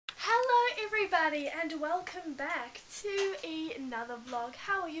everybody, and welcome back to another vlog.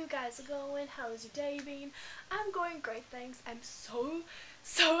 How are you guys going? How has your day been? I'm going great, thanks. I'm so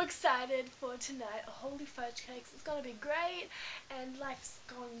excited for tonight. Holy fudge cakes, it's gonna be great, and life's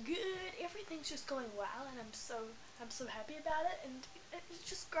going good. Everything's just going well, and I'm so happy about it, and it's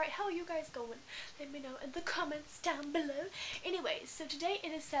just great. How are you guys going? Let me know in the comments down below. Anyway, so today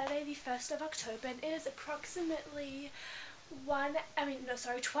it is Saturday the 1st of October, and it is approximately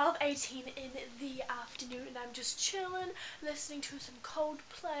 12:18 in the afternoon, and I'm just chilling, listening to some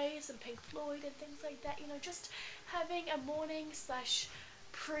Coldplay, some Pink Floyd and things like that, you know, just having a morning slash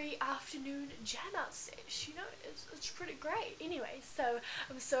pre-afternoon jam out sesh, you know, it's pretty great. Anyway, so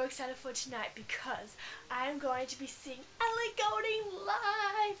I'm so excited for tonight because I'm going to be seeing Ellie Goulding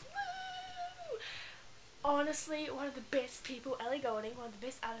live. Woo! Honestly, one of the best people, Ellie Goulding, one of the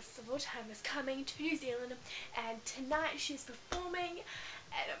best artists of all time, is coming to New Zealand, and tonight she's performing,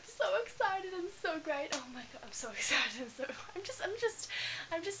 and I'm so excited and so great. Oh my god, I'm so excited. I'm just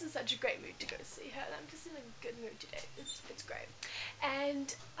in such a great mood to go see her, and I'm just in a good mood today. It's great,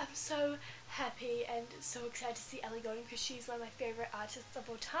 and I'm so happy and so excited to see Ellie Goulding because she's one of my favorite artists of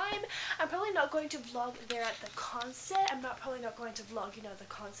all time. I'm probably not going to vlog there at the concert. Probably not going to vlog, you know, the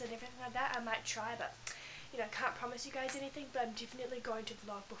concert and everything like that. I might try, but you know, I can't promise you guys anything, but I'm definitely going to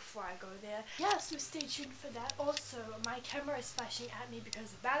vlog before I go there. Yeah, so stay tuned for that. Also, my camera is flashing at me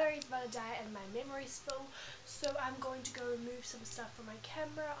because the battery's about to die and my memory's full, so I'm going to go remove some stuff from my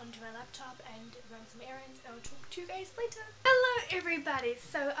camera onto my laptop and run some errands, and I'll talk to you guys later. Hello everybody,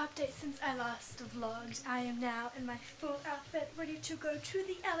 so update since I last vlogged. I am now in my full outfit, ready to go to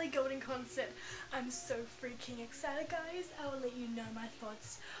the Ellie Goulding concert. I'm so freaking excited, guys. I will let you know my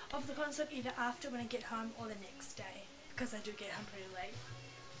thoughts of the concert either after when I get home or the next day, because I do get home pretty late.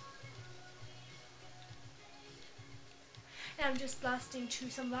 And I'm just blasting to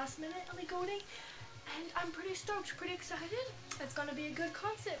some last minute Ellie Goulding, and I'm pretty stoked, pretty excited. It's gonna be a good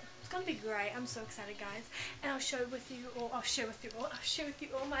concert. It's gonna be great. I'm so excited, guys. And I'll share with you all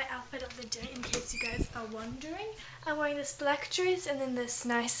my outfit of the day in case you guys are wondering. I'm wearing this black dress and then this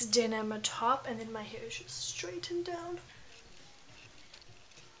nice denim top, and then my hair is just straightened down.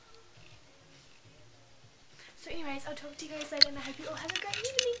 So anyways, I'll talk to you guys later, and I hope you all have a great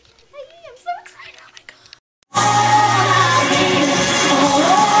evening. Bye! I'm so excited. Oh my god.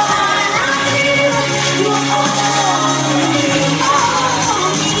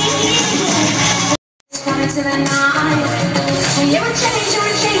 To the night, you would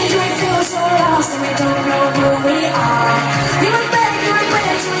change, we feel so lost and we don't know who we are. You would beg till we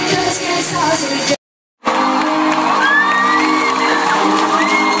just can't stop, so we just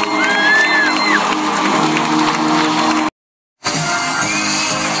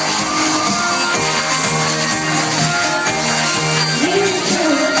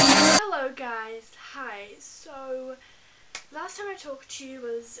Hello guys, hi. So last time I talked to you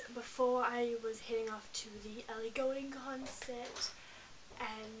was before I was heading off to the Ellie Goulding concert,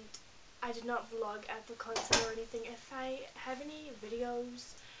 and I did not vlog at the concert or anything. If I have any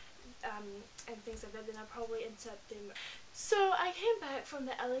videos and things like that, then I'll probably insert them. So I came back from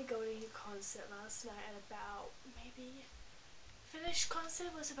the Ellie Goulding concert last night at about maybe finished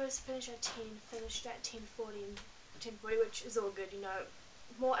concert was supposed to finish at 10, finished at 10:40, which is all good, you know.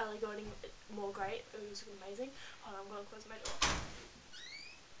 More Ellie Goulding, more great. It was amazing. Hold on, I'm gonna close my door.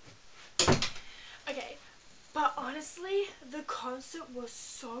 Okay, but honestly, the concert was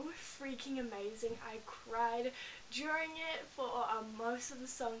so freaking amazing. I cried during it for most of the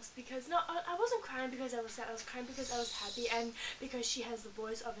songs because, no, I wasn't crying because I was sad. I was crying because I was happy and because she has the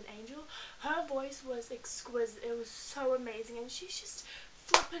voice of an angel. Her voice was exquisite. It was so amazing, and she's just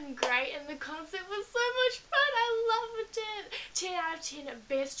flipping great, and the concert was so much fun. I loved it. 10 out of 10,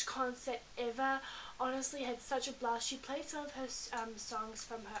 best concert ever. Honestly, had such a blast. She played some of her songs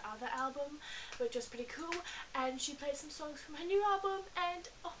from her other album, which was pretty cool, and she played some songs from her new album, and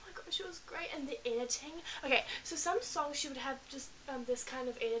oh my gosh, it was great. And the editing, okay, so some songs she would have just this kind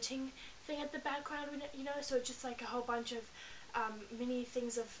of editing thing at the background, you know, so just like a whole bunch of not many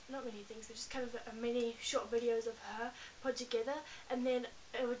things, but just kind of a mini short videos of her put together, and then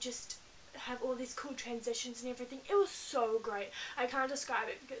it would just have all these cool transitions and everything. It was so great. I can't describe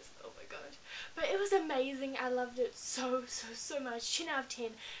it because, oh my god, but it was amazing. I loved it so much. 10 out of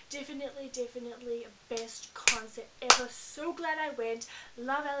 10. Definitely best concert ever. So glad I went.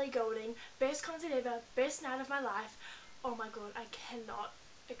 Love Ellie Goulding. Best concert ever. Best night of my life. Oh my god, I cannot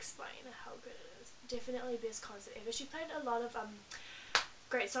explain how good it is. Definitely best concert ever. She played a lot of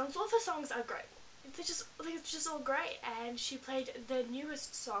great songs. All of her songs are great. it's just all great. And she played the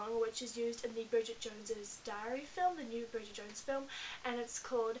newest song, which is used in the Bridget Jones's Diary film, the new Bridget Jones film, and it's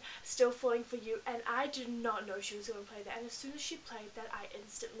called Still Falling For You. And I did not know she was going to play that, and as soon as she played that, I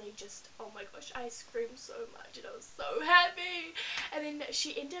instantly just, oh my gosh, I screamed so much and I was so happy. And then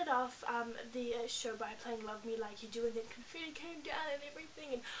she ended off the show by playing Love Me Like You Do, and then confetti came down and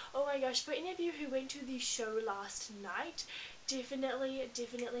everything, and oh my gosh. For any of you who went to the show last night, definitely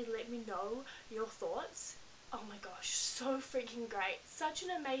let me know your thoughts. Oh my gosh, so freaking great. Such an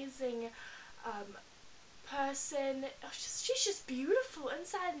amazing um, person. Oh, she's just beautiful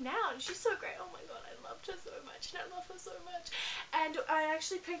inside and out. She's so great. Oh my god, I loved her so much, and I love her so much. And I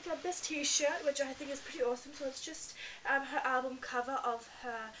actually picked up this t-shirt, which I think is pretty awesome. So it's just her album cover of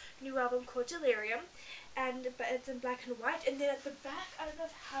her new album called Delirium, but it's in black and white. And then at the back, I don't know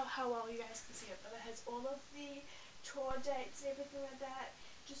how well you guys can see it, but it has all of the tour dates and everything like that.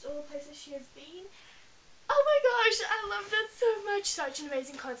 Just all the places she has been. Oh my gosh, I loved it so much. Such an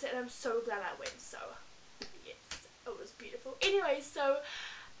amazing concert, and I'm so glad I went. So yes, it was beautiful. Anyway, so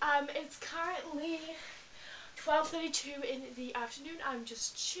it's currently 12:32 in the afternoon. I'm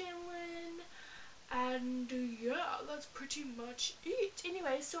just chilling. And yeah, that's pretty much it.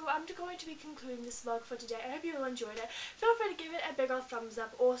 Anyway, so I'm going to be concluding this vlog for today. I hope you all enjoyed it. Feel free to give it a big old thumbs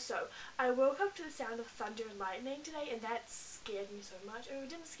up. Also, I woke up to the sound of thunder and lightning today, and that scared me so much. I mean, it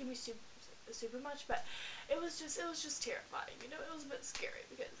didn't scare me super much, but it was just terrifying. You know, it was a bit scary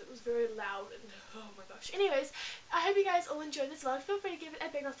because it was very loud and oh my gosh. Anyways, I hope you guys all enjoyed this vlog. Feel free to give it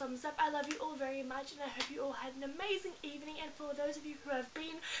a big old thumbs up. I love you all very much, and I hope you all had an amazing evening. And for those of you who have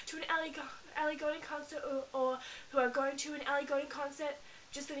been to an Ellie Goulding concert, or who are going to an Ellie Goulding concert,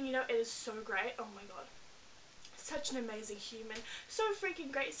 just letting you know, it is so great. Oh my god. Such an amazing human, so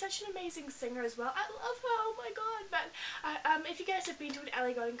freaking great, such an amazing singer as well. I love her, oh my god. But if you guys have been to an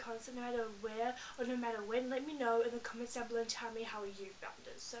Ellie Goulding concert, no matter where or no matter when, let me know in the comments down below and tell me how you found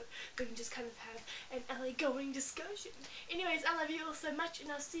it, so we can just kind of have an Ellie Goulding discussion. Anyways, I love you all so much,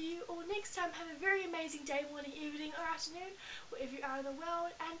 and I'll see you all next time. Have a very amazing day, morning, evening, or afternoon, wherever you are in the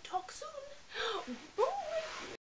world, and talk soon.